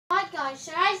guys,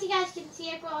 so as you guys can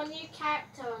see, I've got a new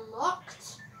character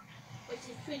unlocked, which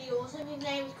is pretty awesome. His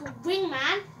name is called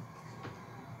Wingman,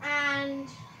 and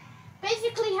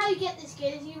basically how you get this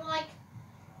kid is you go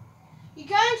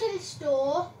into the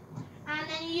store, and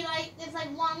then there's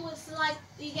one with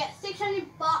you get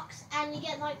 600 bucks, and you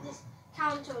get this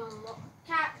character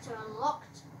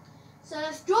unlocked. So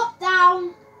let's drop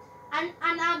down. And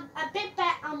I'm a bit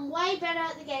better. I'm way better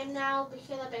at the game now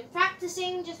because I've been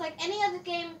practicing, just like any other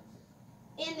game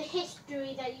in the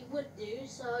history that you would do.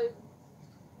 So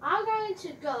I'm going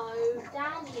to go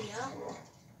down here,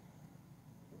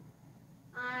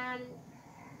 and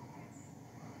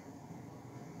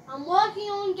I'm working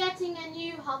on getting a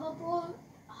new hoverboard.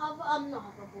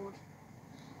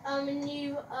 A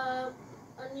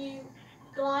new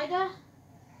glider,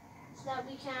 so that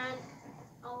we can.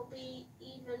 I'll be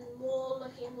even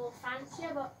looking more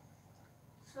fancier, but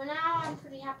for now I'm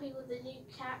pretty happy with the new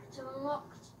character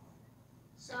unlocked.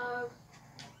 So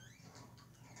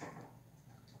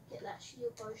get that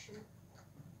shield potion.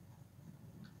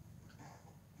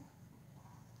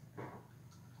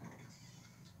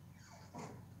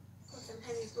 Got some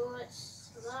heavy bullets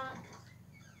for that.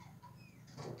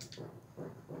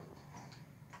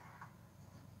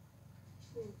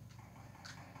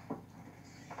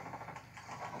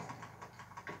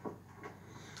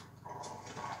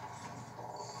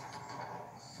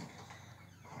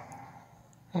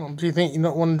 Well, do you think you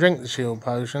not want to drink the shield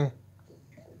potion?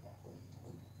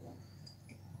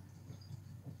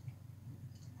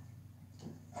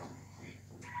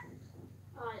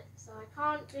 Alright, so I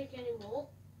can't drink anymore.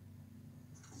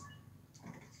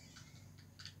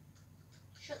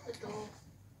 Shut the door.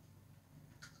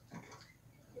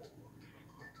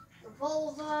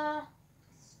 Revolver.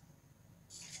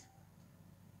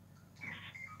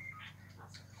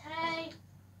 That's okay.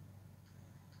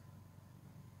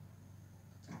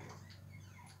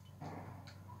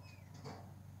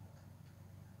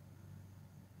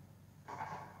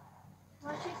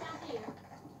 Why check down here?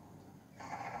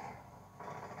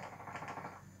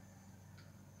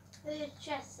 There's a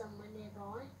chest somewhere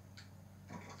nearby.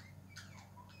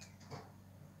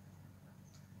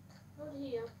 Not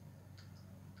here.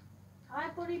 Have I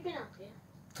already been up here?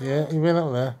 Yeah, you've been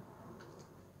up there.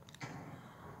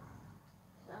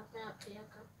 I've been up here,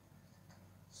 okay.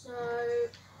 So,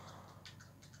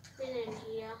 been in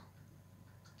here.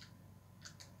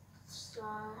 So,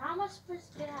 how am I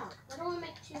supposed to get out? I don't want to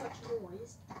make too much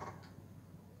noise.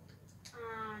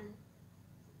 And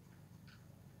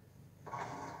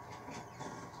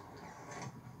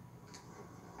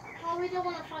I probably don't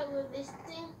want to fight with this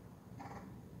thing.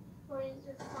 Or need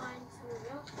to find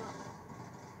something else.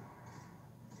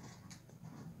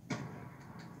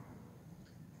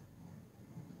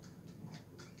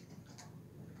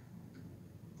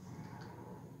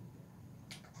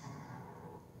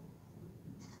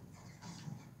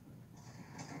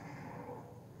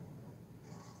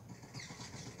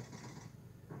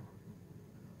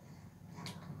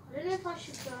 I don't know if I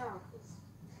should go out.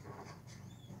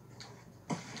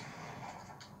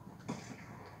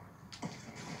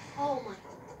 Oh my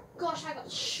gosh, I got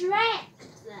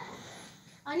shreked there.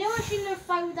 I know I shouldn't have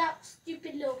fired that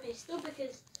stupid little pistol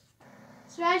because,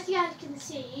 so as you guys can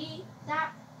see,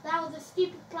 that was a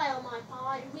stupid play on my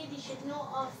part. I really should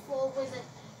not have fought with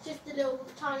just a little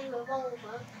tiny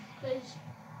revolver because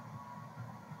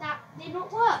that did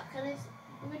not work and it's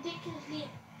ridiculously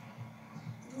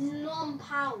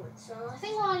non-powered. So I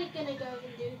think what I'm going to go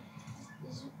and do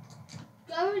is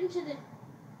go into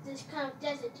this kind of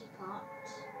deserty part.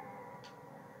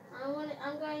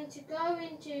 I'm going to go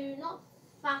into not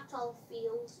fatal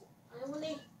fields. I want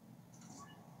to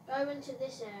go into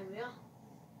this area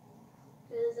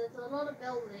because there's a lot of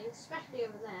buildings, especially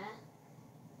over there.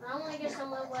 And I want to go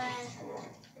somewhere where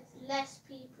it's less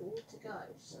people to go.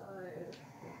 So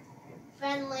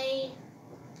friendly.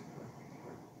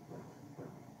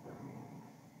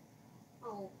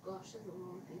 Oh gosh, there's a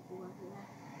lot of people over there.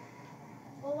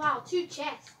 Oh wow, 2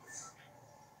 chests.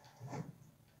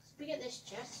 Let's pick at this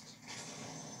chest.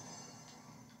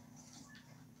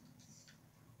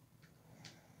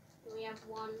 We have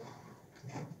 1.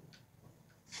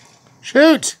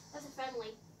 Shoot! That's a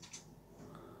friendly.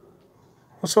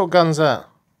 What sort of gun's that?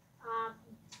 I've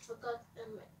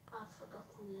forgotten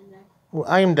the name. Well,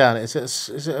 aim down it.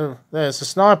 There's a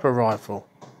sniper rifle.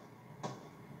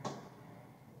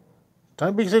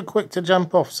 Don't be too quick to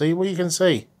jump off. See what you can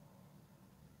see.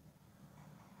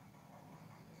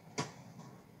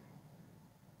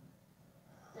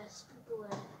 There's people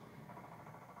there.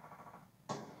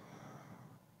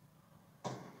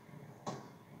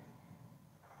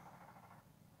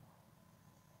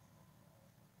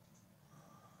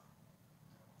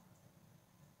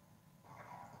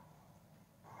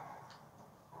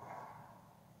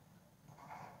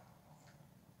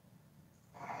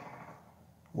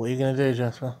 What are you going to do,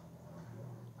 Jasper?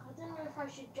 I don't know if I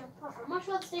should jump off. I'd much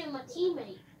rather stay with my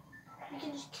teammate. We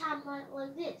can just camp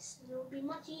like this. It will be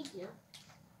much easier.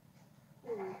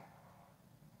 Ooh.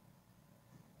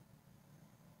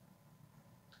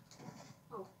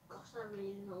 Oh gosh, I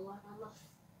really don't know why. I lost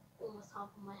almost half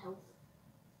of my health.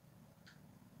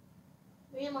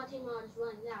 Me and my team are just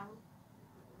running down.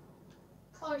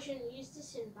 Probably shouldn't use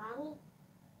this in battle.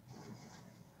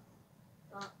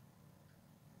 But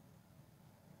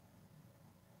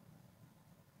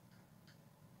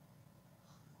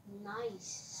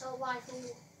nice. Assault rifle.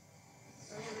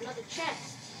 So we have another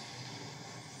chest.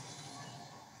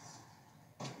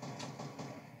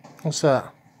 What's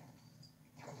that?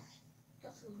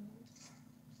 Got some.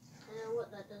 I don't know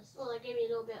what that does. Oh, that gave me a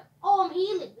little bit. Oh, I'm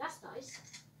healing. That's nice.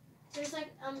 So it's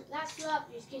like that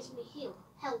slurp juice gives me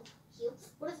health.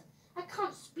 What is it? I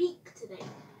can't speak today.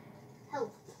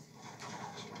 Health.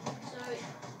 So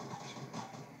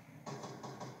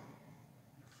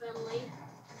friendly.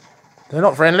 They're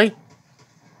not friendly.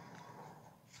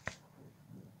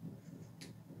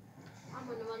 I'm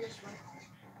gonna run this way.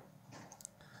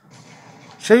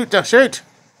 Shoot, shoot.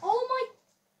 Oh my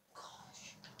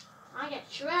gosh. I get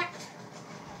Shrek.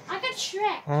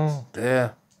 Oh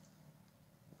dear.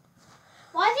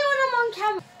 Why is it when I'm on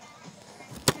camera?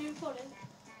 I'm recording.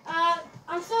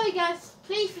 I'm sorry guys.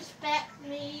 Please respect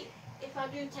me if I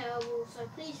do terrible. So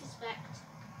please respect.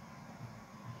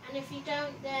 And if you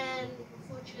don't, then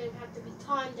unfortunately we have to be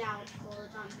timed out for the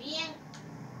time being.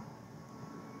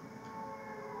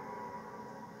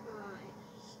 Right.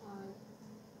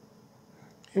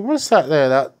 So What's that there?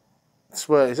 That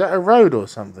swear, is that a road or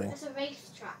something? it's a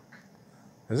racetrack.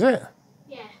 Is it?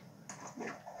 Yeah.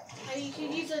 And you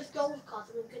can use those golf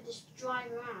carts and we could just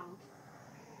drive around.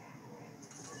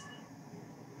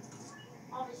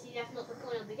 Obviously, that's not the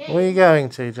point of the game. Where are you going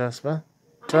to, Jasper?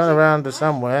 Turn around to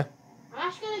somewhere. I'm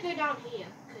actually going to go down here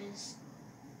because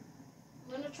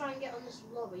I'm going to try and get on this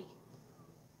lorry.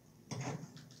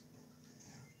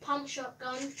 Pump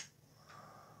shotgun.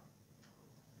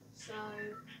 So,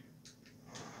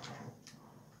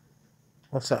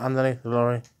 What's that underneath the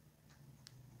lorry?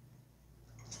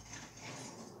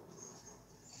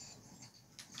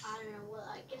 I don't know what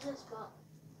that gives us, but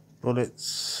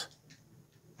Bullets.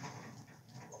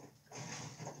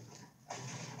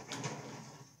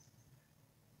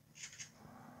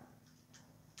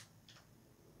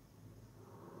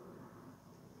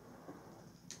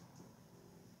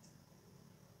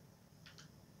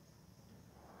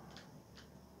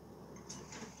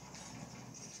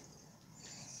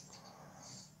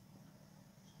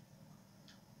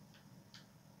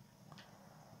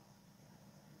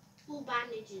 full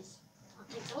bandages. I'll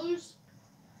take those.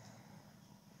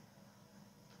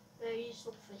 Very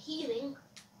useful for healing.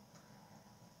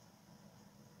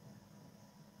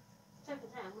 Except for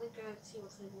that, I'm going to go and see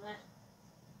what's over there.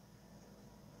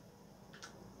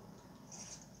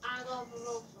 I got a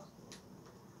revolver.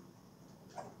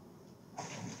 I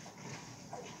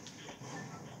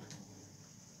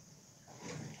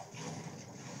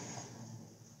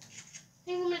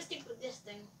think I'm going to stick with this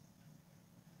thing.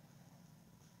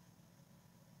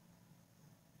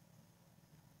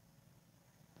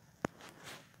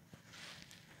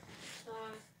 So,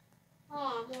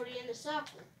 oh, I'm already in the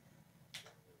circle.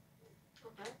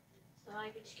 Okay, so I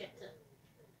can just get to.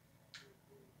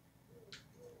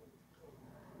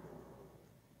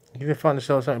 You can find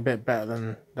yourself something a bit better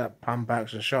than that pump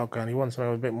action shotgun. You want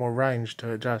something with a bit more range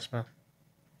to it, Jasper.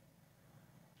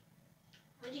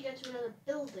 How do you go to another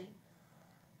building?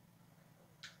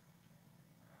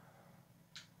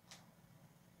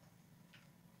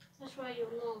 That's where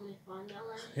you'll normally find that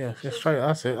one. Yeah, just straight.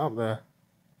 That's it, up there.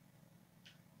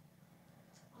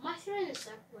 Am I still in the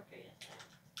circle? Okay, yes.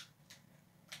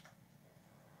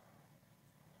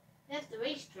 There's the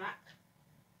racetrack.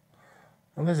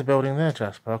 And there's a building there,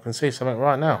 Jasper. I can see something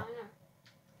right now.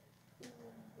 Yeah,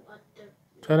 I know.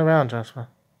 Turn around, Jasper.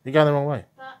 You're going the wrong way.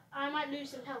 But I might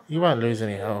lose some health. You won't lose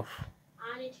any health.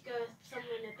 I need to go somewhere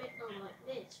a bit lower like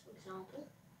this, for example.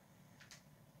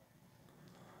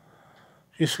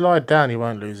 If you slide down, you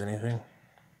won't lose anything.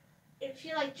 If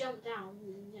you like jump down,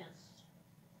 then yes.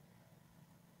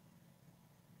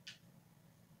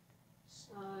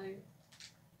 So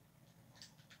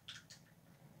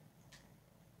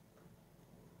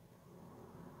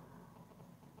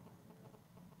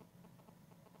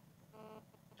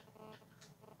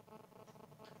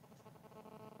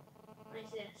what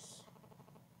is this?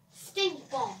 Stink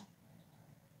bomb.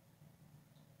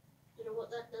 Don't know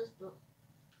what that does, but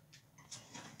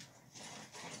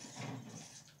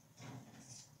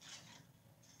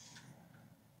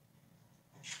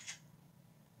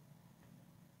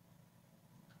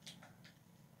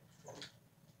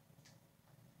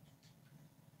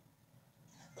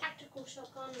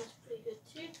shotgun, that's pretty good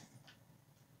too.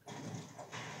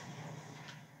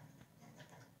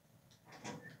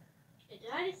 Did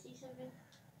I see something?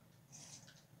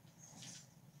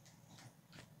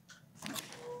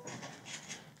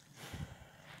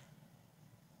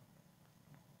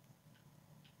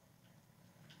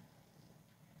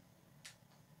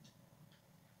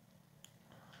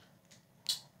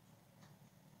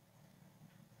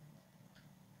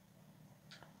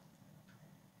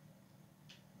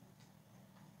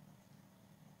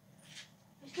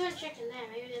 Let's go and check in there.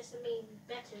 Maybe there's something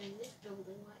better in this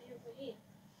building right over here.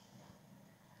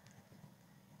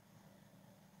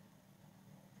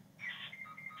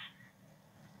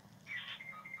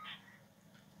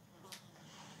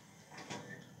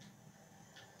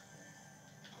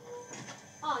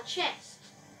 Oh, chest.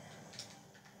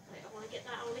 Wait, I want to get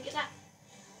that. I want to get that.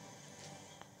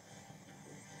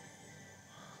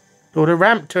 Build a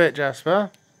ramp to it, Jasper.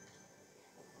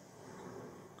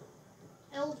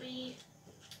 LB.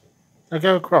 Now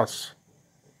go across.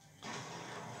 That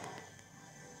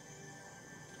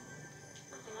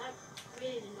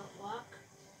really did not work.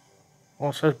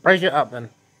 Also, break it up then.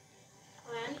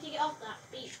 Wait, I need to get off that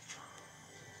beat.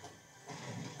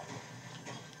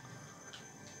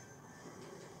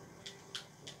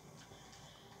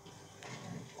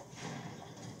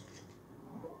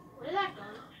 Where did that go?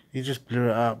 You just blew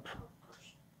it up. Oh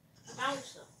gosh. A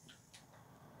bouncer.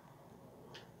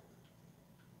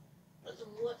 Got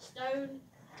some wood stone.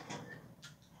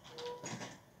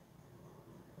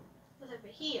 What's over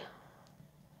here?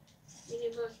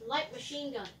 Medium burst light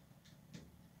machine gun.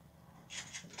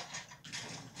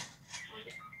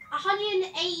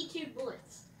 182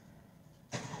 bullets.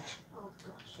 Oh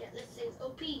gosh, yeah, this thing's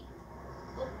OP.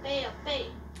 OP.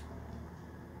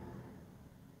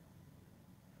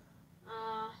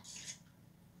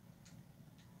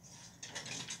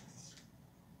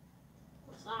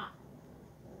 What's that?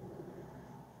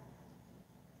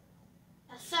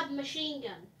 A submachine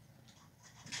gun.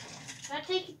 Should I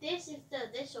take this instead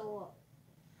of this or what?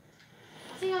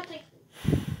 I think I'll take.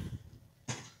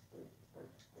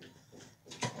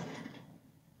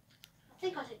 I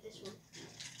think I'll take this one.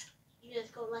 You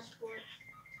guys got less for it.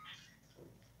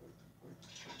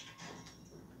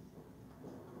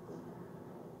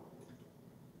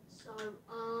 So,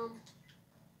 am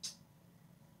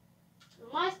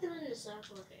I still in the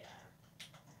circle here?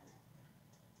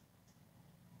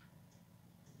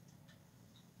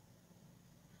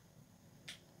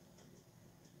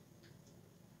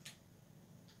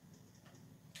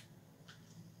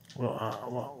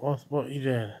 What are you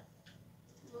doing?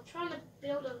 I'm trying to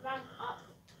build a ramp up.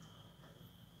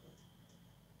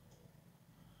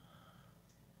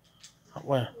 Up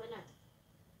where? Wait, no.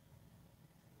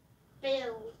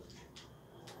 Build.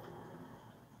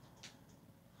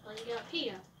 So I can get up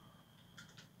here.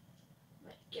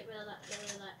 Wait, get rid of that, get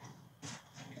rid of that.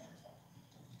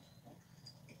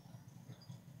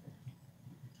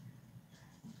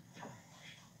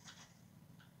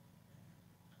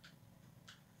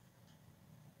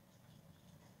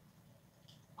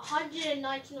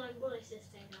 $199 bullets this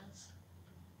thing has.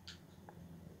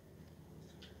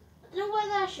 I don't know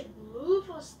whether I should move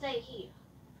or stay here.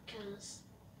 Because...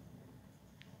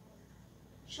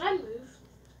 Should I move?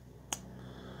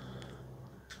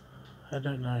 I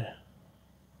don't know.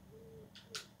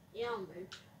 Yeah, I'll move.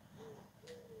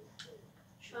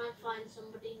 Try and find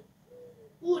somebody.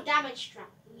 Ooh, damage trap.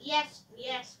 Yes,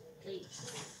 yes,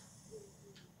 please.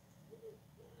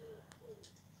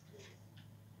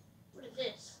 What is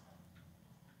this?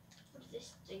 What does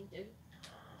this thing do?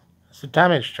 It's a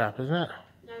damage trap, isn't it?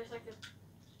 No, it's like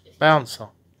a... Bouncer.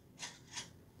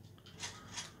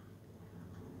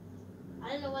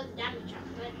 I don't know where the damage trap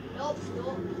went. Nope.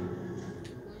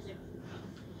 What is it?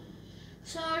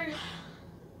 So,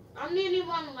 I'm the only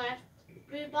one left.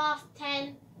 Blue bath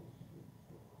 10.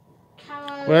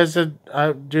 Camo. Where's the...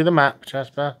 do the map,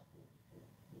 Jasper.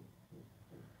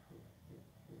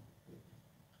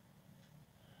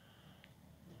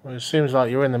 Well, it seems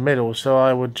like you're in the middle, so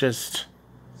I would just...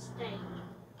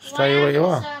 Stay where you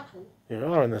are. Circle. You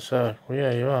are in the circle.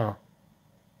 Yeah, you are.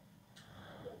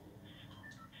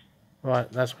 Right,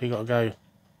 that's where you got to go.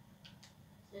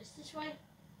 This way.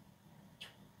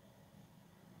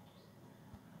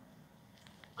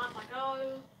 Up I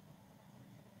go.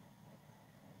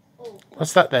 Oh.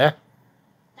 What's that there?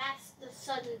 That's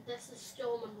the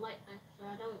storm and lightning, so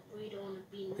I don't really want to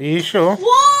be in Are you sure?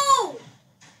 Whoa!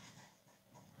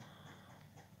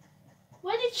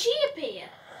 Where did she appear?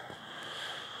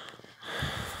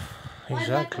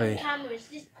 Exactly. Cameras.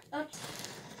 This, look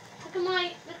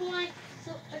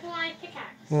at my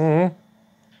pickaxe. Mm-hmm.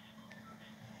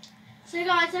 So So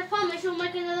guys, I promise we'll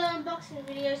make another unboxing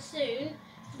video soon.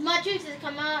 My juices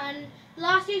come out, and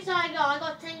last juice I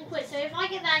got 10 quid. So if I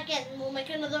get that again, we'll make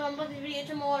another unboxing video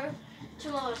tomorrow.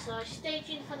 So stay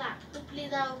tuned for that. Hopefully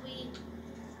that'll be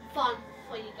fun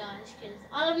for you guys. Cause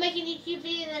I'll make a YouTube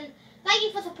video. Then thank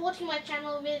you for supporting my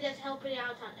channel. It really does help it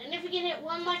out a ton. And if we can hit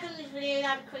 1 like on this video,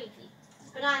 that'd be crazy.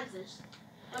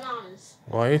 Bananas.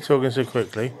 Why are you talking so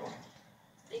quickly?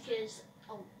 Because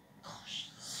oh gosh,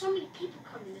 so many people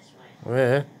coming this way.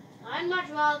 Where? I'd much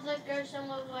rather go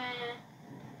somewhere where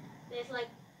there's like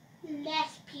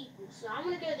less people. So I'm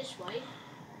gonna go this way.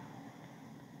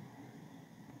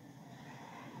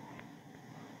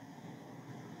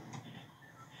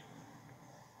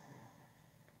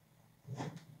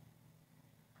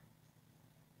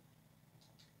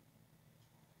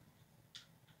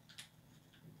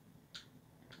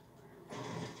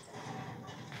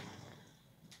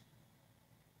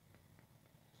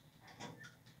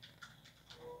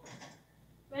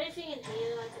 Anything in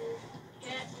here I can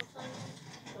get or something?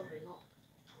 Probably not.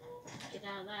 Get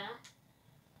out of there.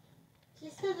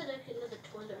 Is there like another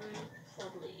toilet room?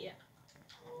 Probably, yeah.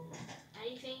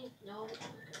 Anything? No? Okay.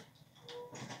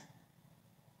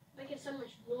 Making so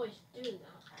much noise doing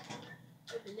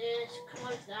that. Open this,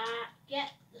 close that,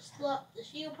 get the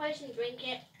fuel potion, drink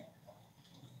it.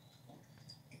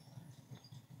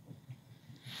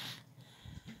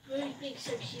 Really being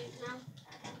so cute now.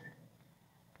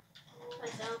 Right,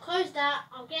 so I'll close that.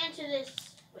 I'll get into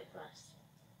this. Wait, first.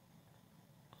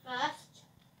 Where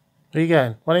are you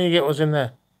going? Why don't you get what's in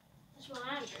there? That's what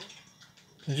I'm doing.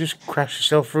 You just crash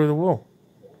yourself through the wall.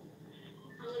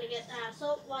 I'm gonna get that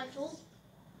assault rifle.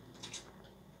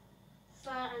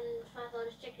 And first I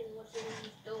was checking what's in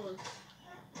these doors.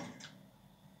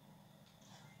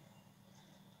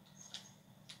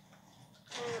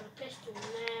 I have a pistol in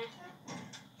there.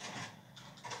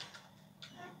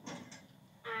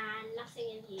 And nothing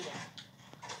in here.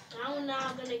 Now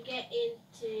I'm gonna get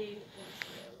into.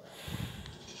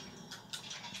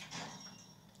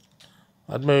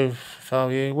 I'd move if I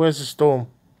were you. Where's the storm?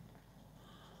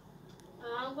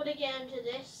 I'm gonna get into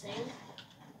this thing.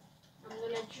 I'm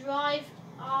gonna drive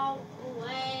all the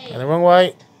way. Going the wrong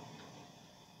way.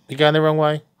 You're going the wrong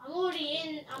way.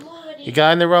 You're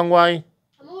going the wrong way.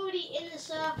 I'm already in the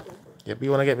circle. Yeah, but you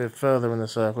want to get a bit further in the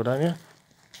circle, don't you?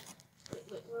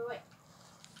 Wait.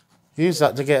 Use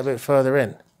that to get a bit further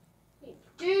in.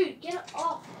 Dude, get it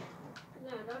off.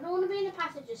 No, I don't want to be in the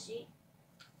passenger seat.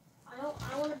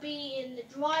 I want to be in the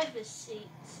driver's seat.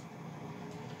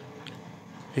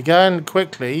 If you're going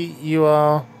quickly, you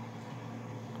are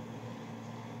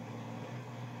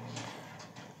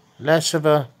less of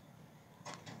a...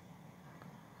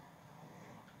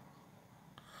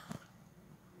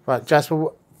 Right, Jasper,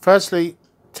 firstly,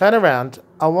 turn around.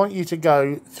 I want you to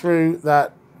go through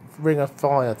that ring of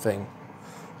fire thing.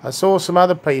 I saw some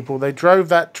other people. They drove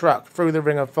that truck through the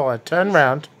ring of fire. Turn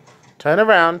round. Turn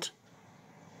around.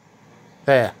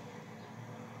 There.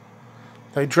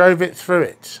 They drove it through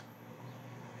it.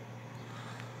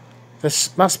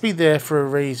 This must be there for a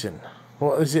reason.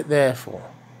 What is it there for?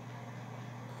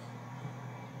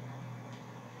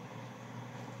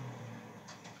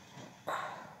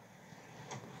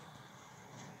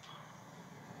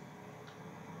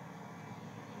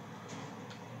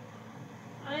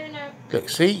 I don't know. Look,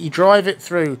 see? You drive it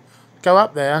through. Go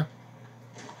up there.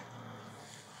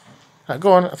 Right,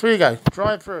 go on. Through you go.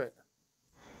 Drive through it.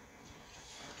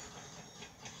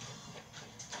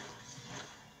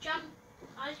 Jump.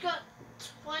 I've got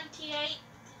 28.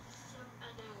 So I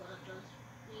don't know what that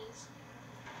means.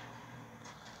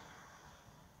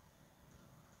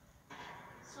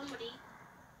 Somebody.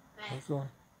 Okay, go on.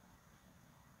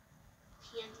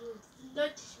 He hasn't even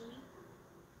noticed me.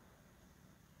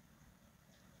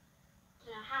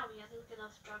 Don't know how he hasn't, because I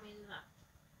was driving that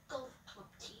golf club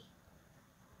tee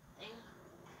thing.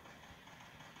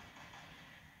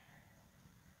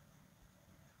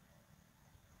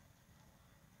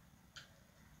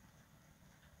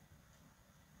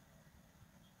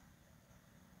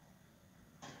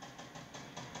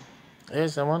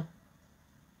 Here's someone.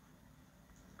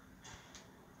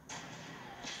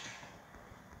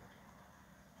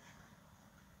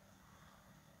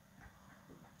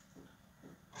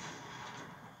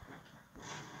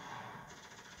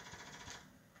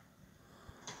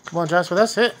 Come on, Jasper,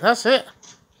 that's it. That's it.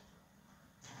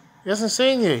 He hasn't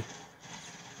seen you.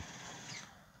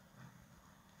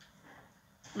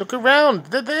 Look around.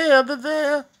 They're there. They're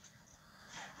there.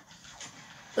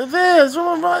 They're there. There's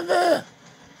someone right there.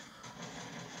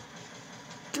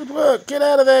 Good work. Get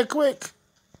out of there quick.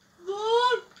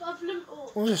 Oh,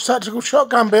 there's a tactical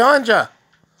shotgun behind you. Oh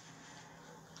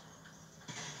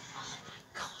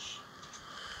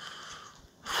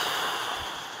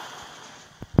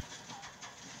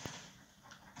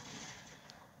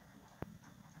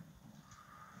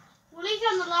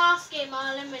game,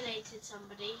 I eliminated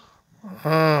somebody.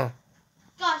 Oh.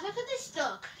 Guys, look at this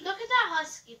dog. Look at that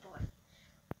husky boy.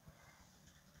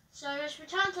 So let's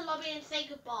return to lobby and say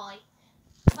goodbye.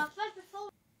 But first, before...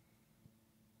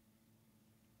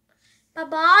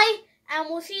 Bye-bye, and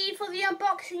we'll see you for the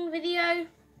unboxing video.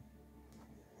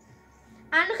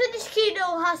 And look at this cute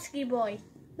little husky boy.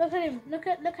 Look at him. Look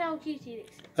how cute he is.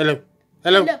 Hello.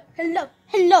 Hello. Hello. Hello.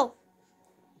 Hello.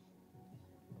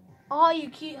 Oh, you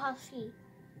cute husky.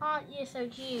 Aren't you so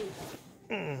cute?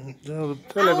 I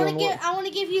want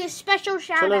to give you a special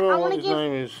shout out. I want to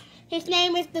give his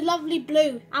name is the Lovely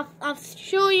Blue. I'm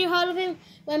sure you heard of him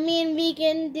when me and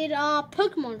Vegan did our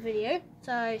Pokemon video.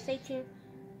 So stay tuned.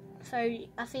 So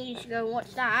I think you should go and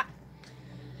watch that.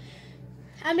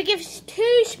 I'm going to give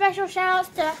 2 special shout outs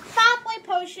to Fanboy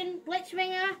Potion,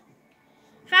 Blitzwinger,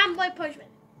 and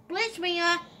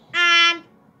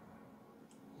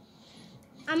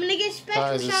I'm going to give special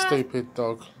That is a stupid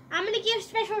dog. I'm going to give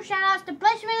special shout outs to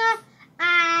Blitzwinger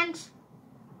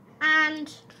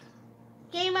and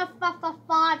Gamer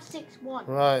 561.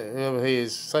 Right, whoever he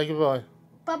is. Say goodbye.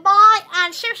 Bye-bye,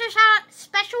 and special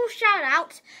shout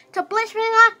out to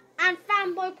Blitzwinger and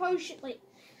Fanboy Potion.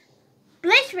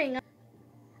 Blitzwinger.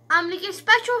 I'm going to give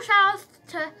special shout outs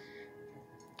to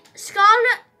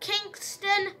Scarlet,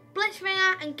 Kingston,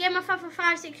 Blitzwinger, and Gamer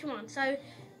 561. So,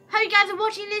 hope you guys are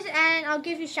watching this, and I'll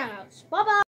give you shout outs. Bye-bye.